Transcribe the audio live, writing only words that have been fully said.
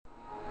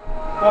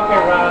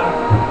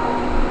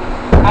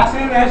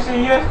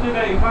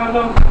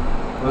Chicano.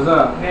 What's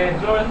up?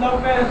 And George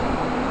Lopez.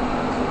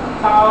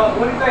 Tall,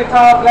 what do you say?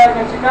 Tall, black,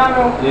 and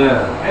Chicano?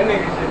 Yeah. That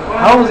nigga shit funny.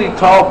 How is he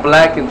tall,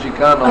 black, and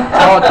Chicano?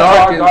 Tall,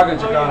 dark, and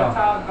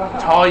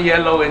Chicano. tall,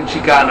 yellow, and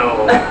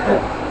Chicano.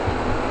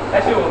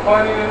 That shit was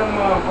funny than them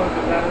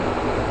motherfuckers, man.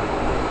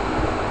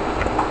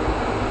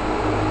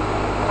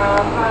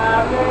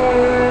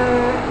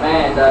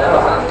 Man, that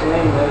was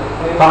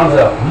outstanding. Thumbs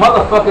up.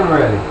 Motherfucking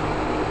ready.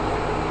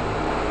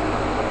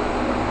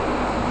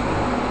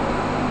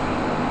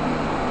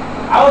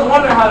 I was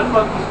wondering how the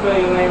fuck you spell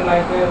your name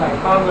like that, like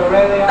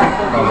Fonzarelli. How the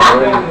fuck you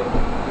spell it?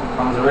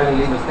 Fonzarelli,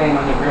 leave a stain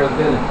on your girl's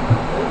belly.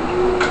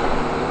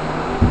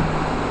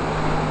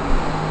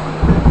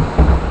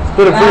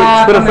 Spit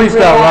a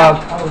freestyle, Rob.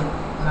 Oh,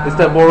 nah. It's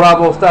that boy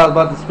Robo Styles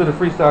about to spit a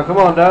freestyle. Come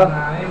on, dog.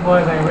 Nah, them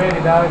boys ain't ready,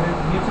 dog.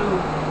 You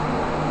too.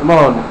 Come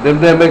on.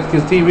 Them damn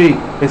Mexicans TV.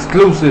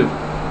 Exclusive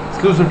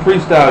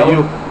freestyle.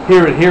 You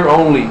hear it here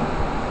only.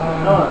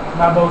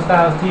 Robo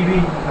Styles TV.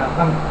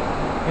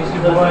 It's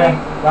your boy,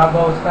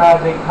 Robo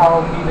Styles. They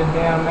call me the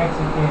damn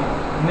Mexican.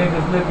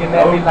 Niggas looking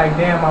at me like,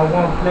 damn, I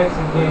want flex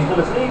again.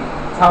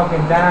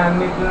 Talking down,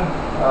 nigga.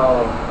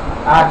 Oh.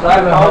 I So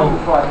I called you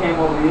before I came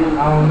over here.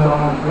 I don't know.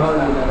 I'm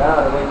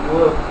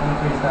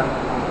freestyling.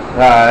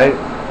 Alright.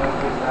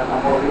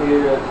 I'm over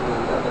here at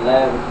the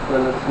lab with the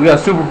fellas. We got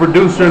super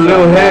producer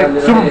Lil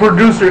Heck. Super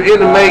producer in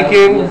the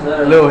making. Yes,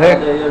 sir. Lil Heck.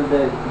 All day, every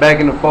day. Back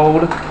in the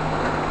fold.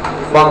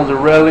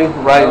 Fonzarelli.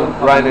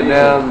 Writing it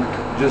down.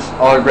 Just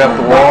autograph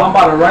the I'm wall.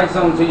 about to write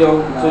something to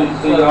y'all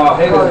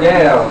haters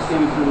gals. You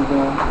know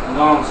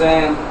what I'm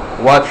saying?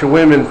 Watch your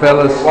women,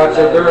 fellas. Watch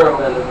your girl.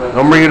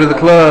 Don't bring her to the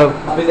club.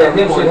 Spit that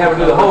hip shit, have her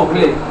do the whole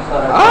clip.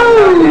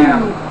 Oh.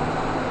 Damn.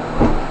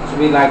 Should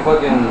be like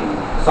fucking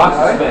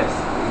sausage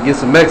fest. Get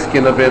some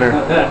Mexican up in her.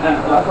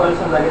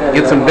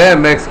 Get some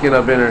damn Mexican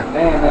up in her.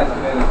 Damn, that's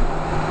better.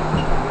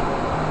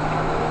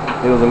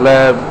 It was a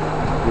lab.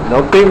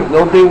 Don't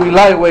think we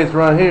lightweights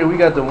around here. We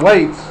got them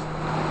weights.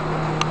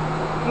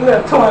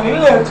 Little 20.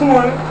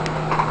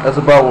 That's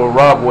about what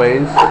Rob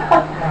weighs.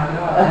 That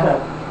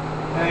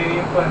ain't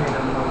even funny no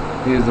more.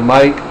 Here's the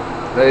mic.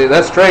 Hey,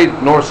 that's straight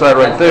north side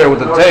right there with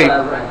the tape.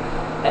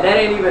 And that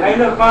ain't even. Hey,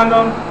 look,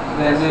 Fondo.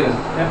 That's it.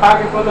 That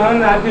pocket for the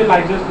 100, I did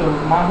like just the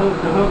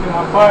hook and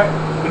my part.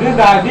 But this is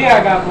the idea I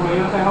got for it.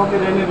 You know what I'm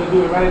saying? Hopefully that nigga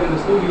do it right in the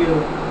studio.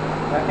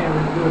 I can't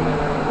really do it.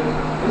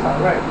 It's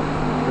alright.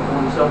 You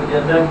want to show me the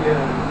other day?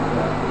 Yeah.